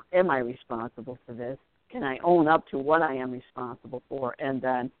 Am I responsible for this? Can I own up to what I am responsible for and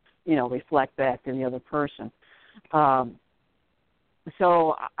then, reflect back to the other person?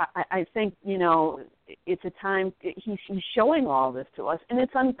 So I think, it's a time, he's showing all this to us, and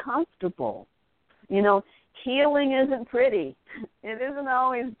it's uncomfortable. Healing isn't pretty. It isn't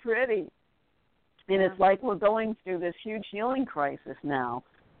always pretty. And it's like we're going through this huge healing crisis now,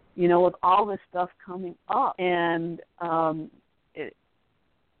 with all this stuff coming up. And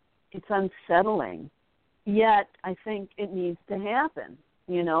it's unsettling. Yet I think it needs to happen.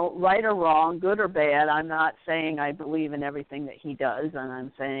 Right or wrong, good or bad. I'm not saying I believe in everything that he does, and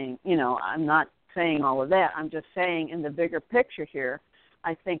I'm saying, I'm not saying all of that. I'm just saying in the bigger picture here,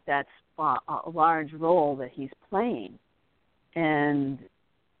 I think that's a large role that he's playing. And,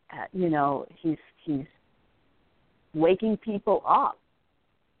 he's waking people up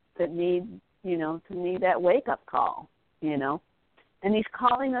that need, to need that wake-up call, And he's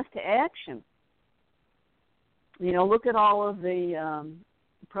calling us to action. Look at all of the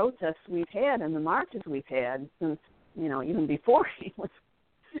protests we've had and the marches we've had since, even before he was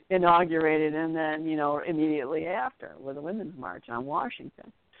inaugurated and then, immediately after with the Women's March on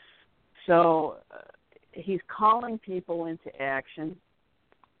Washington. So he's calling people into action,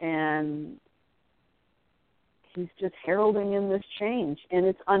 and he's just heralding in this change, and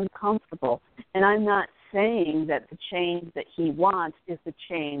it's uncomfortable. And I'm not saying that the change that he wants is the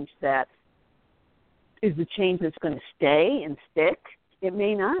change that's going to stay and stick. It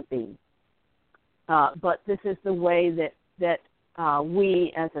may not be. But this is the way that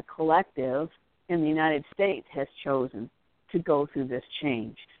we as a collective in the United States has chosen to go through this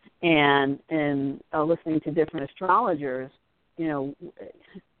change. And listening to different astrologers,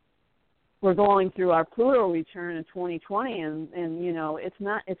 we're going through our Pluto return in 2020, and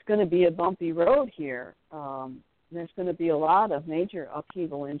it's going to be a bumpy road here. There's going to be a lot of major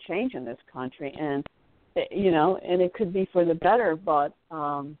upheaval and change in this country, and and it could be for the better, but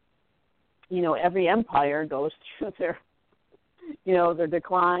every empire goes through their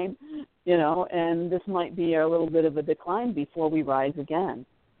decline, and this might be a little bit of a decline before we rise again.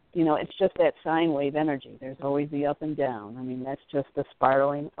 It's just that sine wave energy. There's always the up and down. I mean, that's just the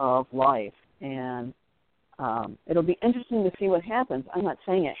spiraling of life. And it'll be interesting to see what happens. I'm not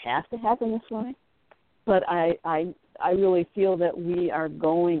saying it has to happen this way, but I really feel that we are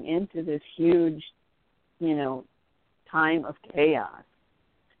going into this huge, time of chaos.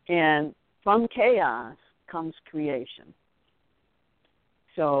 And from chaos comes creation.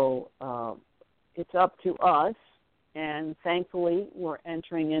 So it's up to us. And thankfully, we're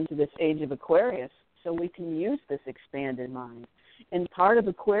entering into this age of Aquarius, so we can use this expanded mind. And part of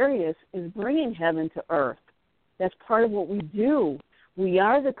Aquarius is bringing heaven to earth. That's part of what we do. We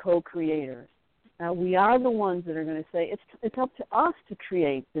are the co-creators. We are the ones that are going to say it's up to us to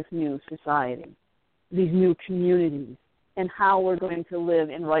create this new society, these new communities, and how we're going to live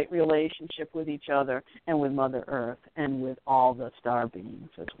in right relationship with each other and with Mother Earth and with all the star beings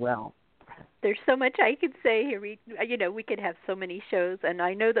as well. There's so much I could say here. We could have so many shows, and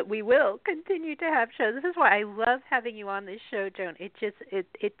I know that we will continue to have shows. This is why I love having you on this show, Joan. It's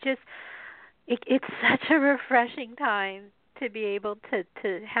such a refreshing time to be able to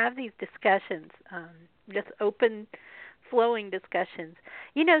have these discussions, just open, flowing discussions.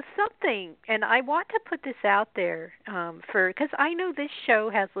 Something, and I want to put this out there because I know this show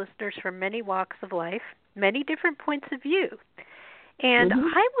has listeners from many walks of life, many different points of view. And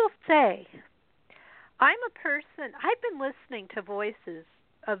I will say, I'm a person, I've been listening to voices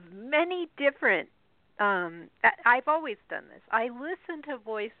of many different, I've always done this. I listen to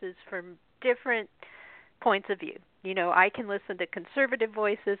voices from different points of view. I can listen to conservative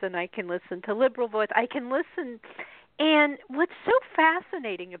voices and I can listen to liberal voices. I can listen, and what's so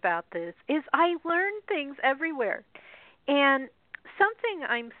fascinating about this is I learn things everywhere. And something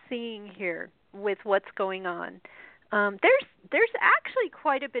I'm seeing here with what's going on, there's actually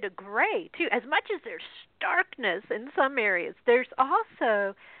quite a bit of gray too. As much as there's starkness in some areas, there's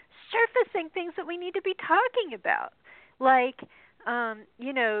also surfacing things that we need to be talking about, like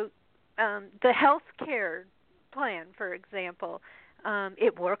the health care plan, for example.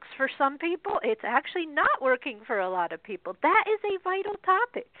 It works for some people. It's actually not working for a lot of people. That is a vital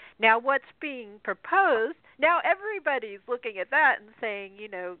topic. Now, what's being proposed? Now everybody's looking at that and saying,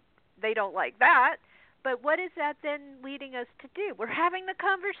 they don't like that. But what is that then leading us to do? We're having the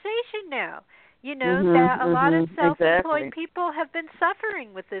conversation now, that a lot of self-employed people have been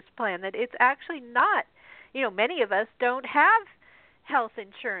suffering with this plan, that it's actually not, many of us don't have health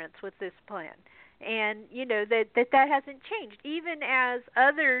insurance with this plan. And, that hasn't changed, even as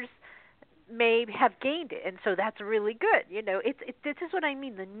others may have gained it. And so that's really good. This is what I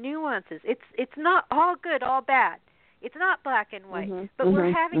mean, the nuances. It's not all good, all bad. It's not black and white, but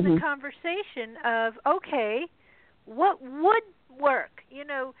we're having the conversation of, okay, what would work?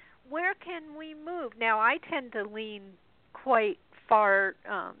 Where can we move? Now, I tend to lean quite far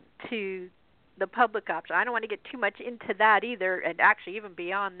to the public option. I don't want to get too much into that either, and actually even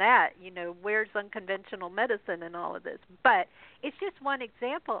beyond that, where's unconventional medicine and all of this. But it's just one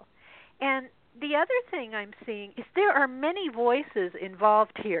example. And the other thing I'm seeing is there are many voices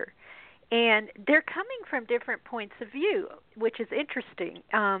involved here. And they're coming from different points of view, which is interesting,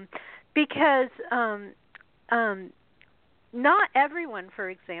 because not everyone, for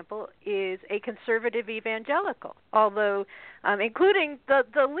example, is a conservative evangelical, although including the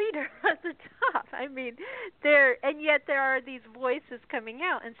leader at the top. I mean, yet there are these voices coming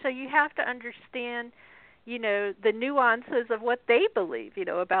out, and so you have to understand, the nuances of what they believe,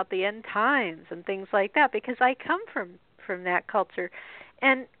 about the end times and things like that, because I come from that culture.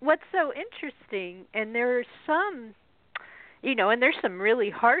 And what's so interesting, and there are some, and there's some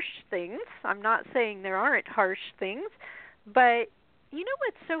really harsh things. I'm not saying there aren't harsh things, but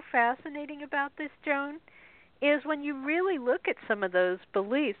what's so fascinating about this, Joan, is when you really look at some of those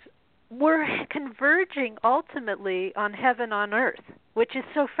beliefs, we're converging ultimately on heaven on earth, which is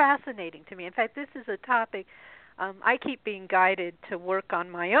so fascinating to me. In fact, this is a topic I keep being guided to work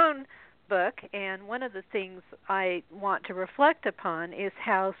on my own book, and one of the things I want to reflect upon is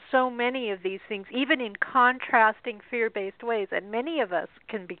how so many of these things, even in contrasting fear-based ways, and many of us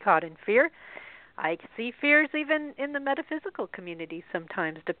can be caught in fear. I see fears even in the metaphysical community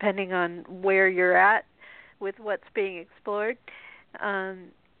sometimes, depending on where you're at with what's being explored.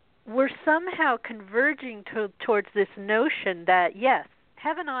 We're somehow converging towards this notion that, yes,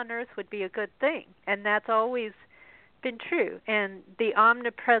 heaven on earth would be a good thing, and that's always been true, and the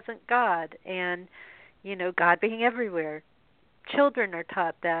omnipresent God, and God being everywhere. Children are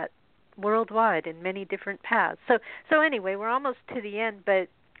taught that worldwide in many different paths. So anyway, we're almost to the end, but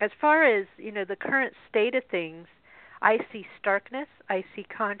as far as the current state of things, I see starkness, I see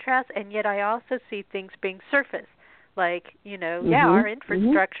contrast, and yet I also see things being surfaced. Like, our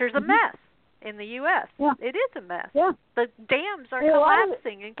infrastructure is a mess in the U.S. Yeah. It is a mess. Yeah. The dams are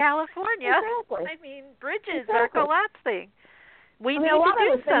collapsing in California. Exactly. I mean, bridges are collapsing. We need a lot to of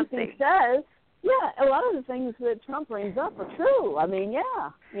do the things something. he says, a lot of the things that Trump brings up are true. I mean,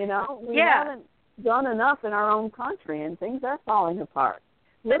 we haven't done enough in our own country, and things are falling apart.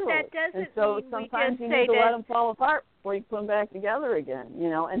 Literally. But that doesn't and so mean sometimes we just you say need to that, let them fall apart before you put them back together again,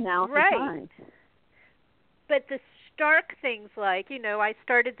 and now's the time. But the stark things like, I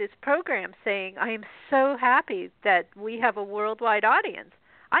started this program saying I am so happy that we have a worldwide audience.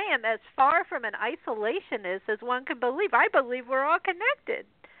 I am as far from an isolationist as one can believe. I believe we're all connected.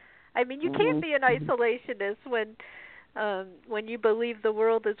 I mean, you can't be an isolationist when you believe the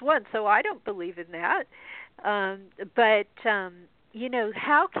world is one. So I don't believe in that. How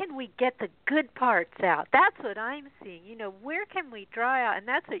can we get the good parts out? That's what I'm seeing. Where can we draw out? And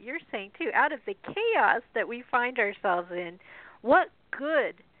that's what you're saying, too. Out of the chaos that we find ourselves in, what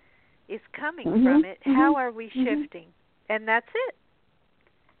good is coming from it? How are we shifting? And that's it.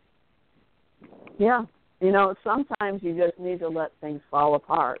 Yeah. Sometimes you just need to let things fall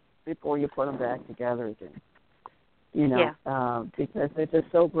apart before you put them back together again. Because they're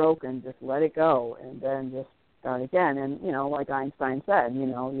just so broken, just let it go and then just start again. And, like Einstein said,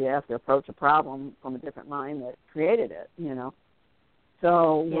 you have to approach a problem from a different mind that created it,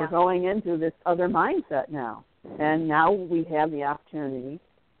 So we're going into this other mindset now. And now we have the opportunity,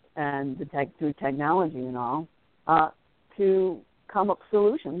 and through technology and all, to come up with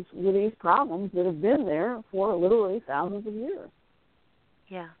solutions with these problems that have been there for literally thousands of years.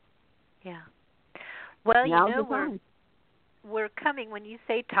 Yeah. Well, now's we're coming. When you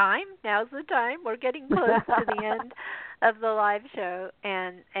say time, now's the time. We're getting close to the end of the live show,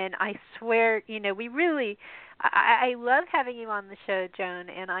 and I swear, we really, I love having you on the show, Joan,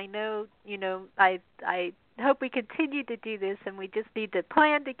 and I know, I hope we continue to do this, and we just need to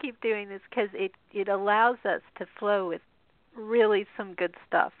plan to keep doing this because it allows us to flow with really some good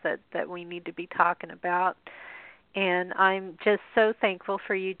stuff that we need to be talking about. And I'm just so thankful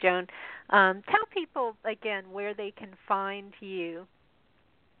for you, Joan. Tell people, again, where they can find you.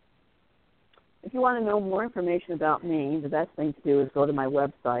 If you want to know more information about me, the best thing to do is go to my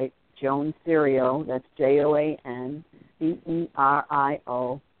website, Joan Cerio, that's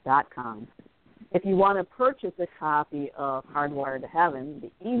JoanCerio.com. If you want to purchase a copy of Hardwired to Heaven,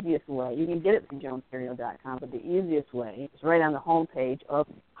 the easiest way, you can get it from JoanCerio.com, but the easiest way is right on the homepage of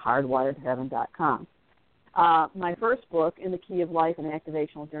HardwiredToHeaven.com. My first book, In the Key of Life, An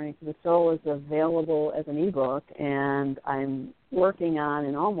Activational Journey to the Soul, is available as an ebook, and I'm working on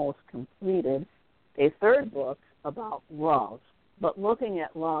and almost completed a third book about love, but looking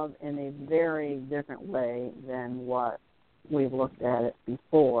at love in a very different way than what we've looked at it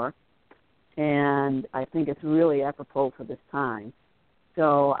before, and I think it's really apropos for this time.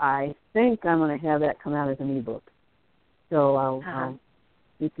 So I think I'm going to have that come out as an ebook. So I'll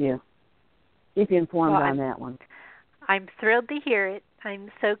keep you informed on that one. I'm thrilled to hear it. I'm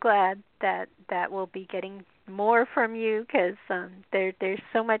so glad that we'll be getting more from you because there's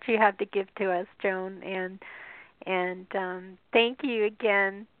so much you have to give to us, Joan. And thank you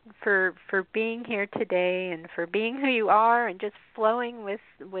again for being here today and for being who you are and just flowing with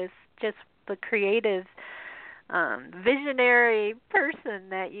just the creative, visionary person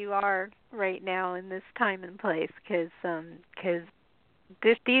that you are right now in this time and place because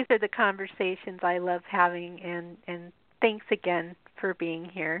these are the conversations I love having, and thanks again for being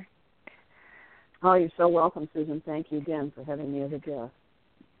here. Oh, you're so welcome, Susan. Thank you again for having me as a guest.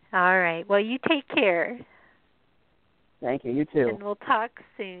 All right. Well, you take care. Thank you. You too. And we'll talk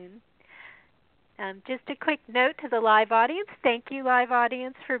soon. Just a quick note to the live audience. Thank you, live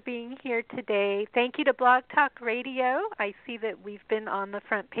audience, for being here today. Thank you to Blog Talk Radio. I see that we've been on the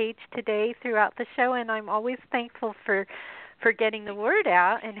front page today throughout the show, and I'm always thankful for getting the word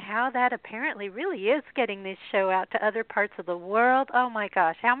out and how that apparently really is getting this show out to other parts of the world. Oh, my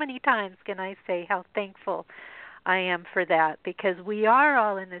gosh, how many times can I say how thankful I am for that? Because we are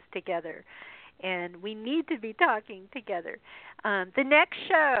all in this together, and we need to be talking together. The next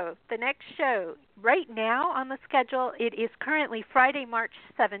show, right now on the schedule, it is currently Friday, March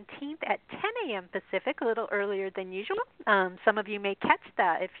 17th at 10 a.m. Pacific, a little earlier than usual. Some of you may catch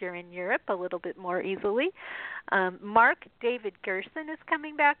that if you're in Europe a little bit more easily. Mark David Gerson is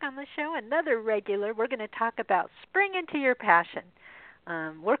coming back on the show, another regular. We're going to talk about Spring into Your Passion.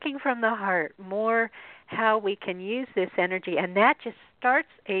 working from the heart, more how we can use this energy. And that just starts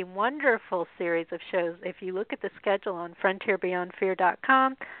a wonderful series of shows. If you look at the schedule on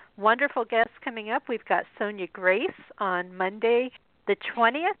frontierbeyondfear.com, wonderful guests coming up. We've got Sonia Grace on Monday the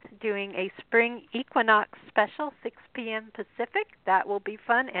 20th doing a spring equinox special, 6 p.m. Pacific. That will be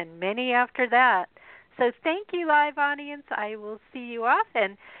fun, and many after that. So thank you, live audience. I will see you off.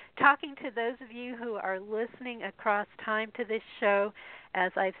 And talking to those of you who are listening across time to this show,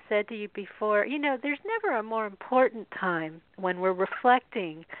 as I've said to you before, there's never a more important time when we're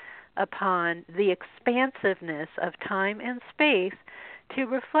reflecting upon the expansiveness of time and space to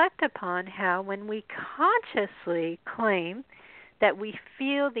reflect upon how when we consciously claim that we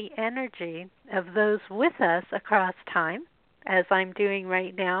feel the energy of those with us across time, as I'm doing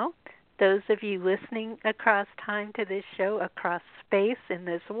right now, those of you listening across time to this show, across space in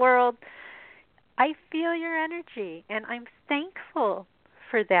this world, I feel your energy, and I'm thankful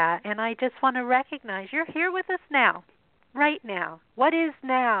for that. And I just want to recognize you're here with us now, right now. What is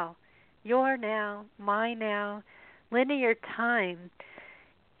now? Your now, my now. Linear time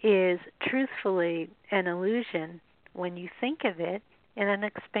is truthfully an illusion when you think of it in an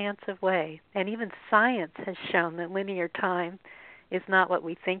expansive way. And even science has shown that linear time is not what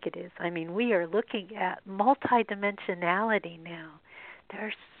we think it is. I mean, we are looking at multidimensionality now. There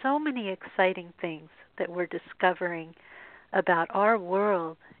are so many exciting things that we're discovering about our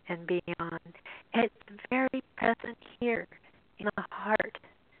world and beyond. And it's very present here in the heart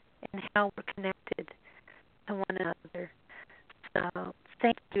and how we're connected to one another. So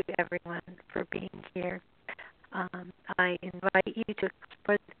thank you, everyone, for being here. I invite you to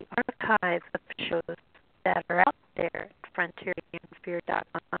explore the archive of shows that are out there at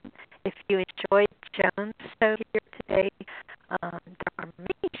frontierbeyondfear.com. If you enjoyed Joan's show here today, there are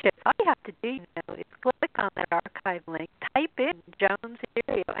many shows. All you have to do, is click on that archive link, type in Joan's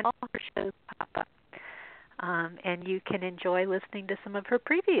Cerio, and all her shows pop up. And you can enjoy listening to some of her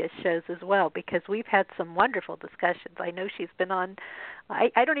previous shows as well, because we've had some wonderful discussions. I know she's been on,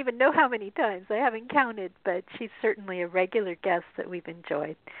 I don't even know how many times. I haven't counted, but she's certainly a regular guest that we've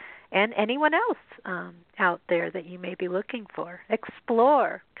enjoyed. And anyone else out there that you may be looking for,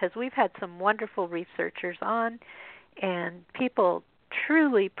 explore, because we've had some wonderful researchers on and people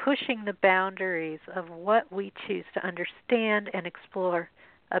truly pushing the boundaries of what we choose to understand and explore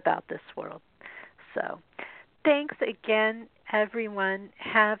about this world. So thanks again, everyone.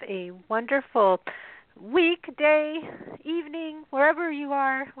 Have a wonderful week, day, evening, wherever you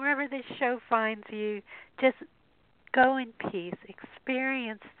are, wherever this show finds you. Just go in peace.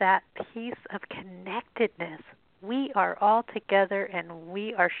 Experience that peace of connectedness. We are all together, and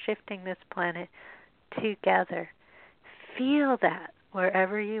we are shifting this planet together. Feel that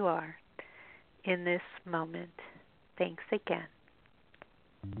wherever you are in this moment. Thanks again.